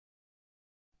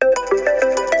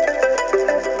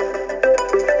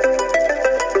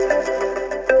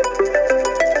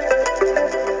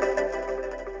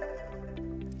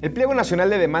El Pliego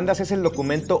Nacional de Demandas es el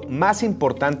documento más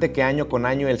importante que año con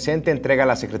año el SNTE entrega a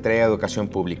la Secretaría de Educación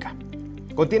Pública.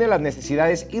 Contiene las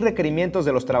necesidades y requerimientos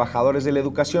de los trabajadores de la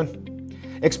educación.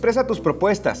 Expresa tus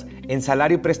propuestas en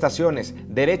salario y prestaciones,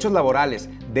 derechos laborales,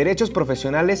 derechos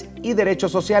profesionales y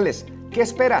derechos sociales. ¿Qué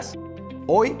esperas?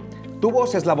 Hoy, tu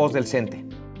voz es la voz del SNTE.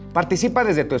 Participa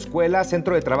desde tu escuela,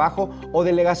 centro de trabajo o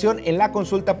delegación en la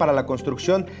consulta para la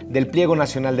construcción del Pliego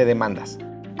Nacional de Demandas.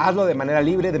 Hazlo de manera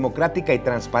libre, democrática y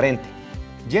transparente.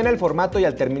 Llena el formato y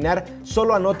al terminar,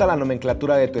 solo anota la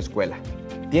nomenclatura de tu escuela.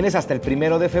 Tienes hasta el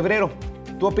 1 de febrero.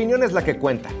 Tu opinión es la que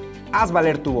cuenta. Haz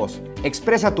valer tu voz.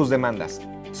 Expresa tus demandas.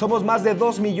 Somos más de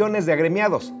 2 millones de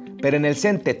agremiados, pero en el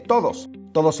SNTE todos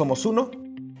somos uno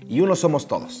y uno somos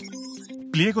todos.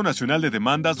 Pliego Nacional de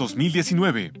Demandas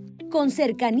 2019. Con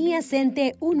cercanía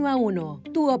SNTE 1 a 1.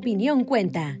 Tu opinión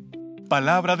cuenta.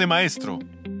 Palabra de maestro.